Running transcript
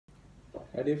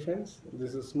Hi dear friends,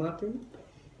 this is Martin.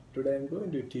 Today I'm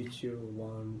going to teach you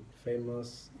one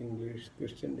famous English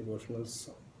Christian devotional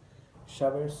song,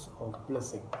 Showers of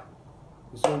Blessing.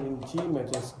 This one in G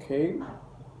major scale,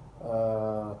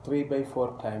 3 by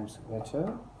 4 times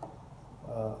signature.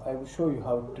 I will show you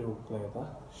how to play the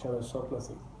Showers of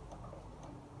Blessing.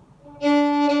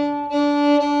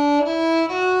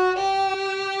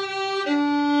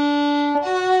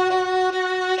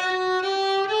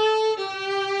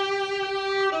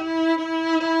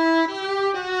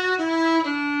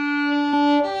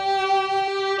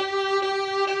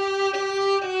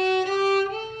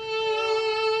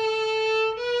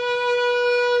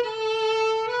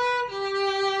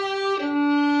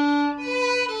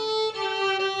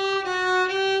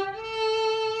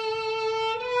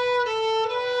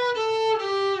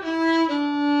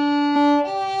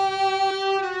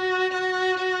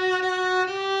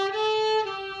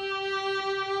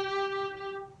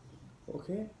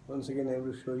 Okay, once again I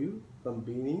will show you from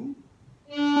beginning.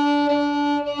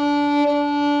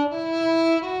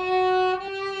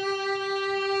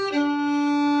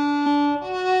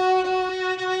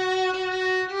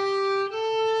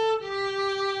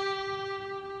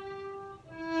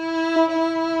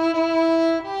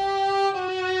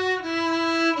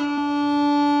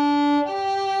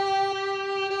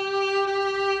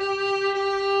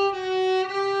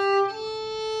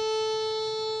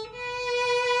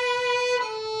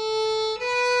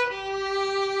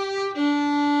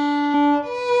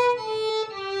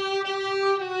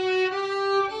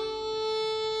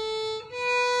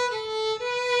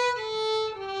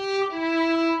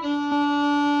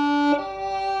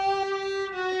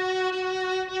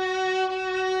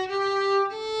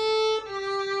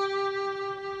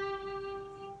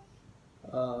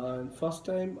 First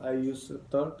time I use the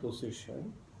third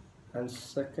position and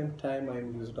second time I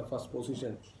use the first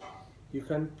position. You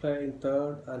can play in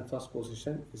third and first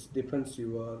position. It depends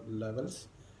your levels.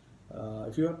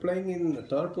 If you are playing in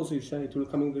third position, it will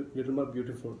come in a little more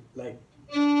beautiful, like.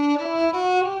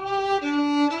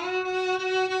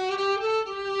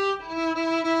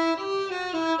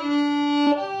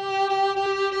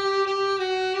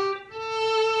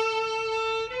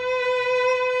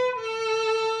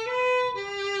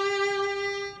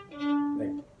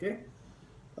 Okay,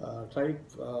 try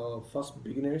first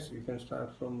beginners. You can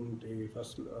start from the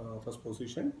first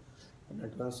position, and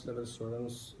advanced level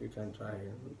students you can try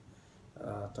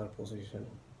third position.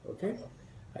 Okay,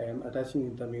 I am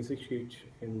attaching the music sheet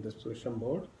in the solution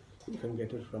board. You can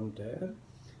get it from there.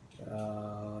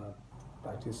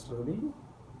 Practice slowly.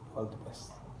 All the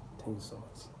best. Thank you so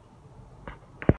much.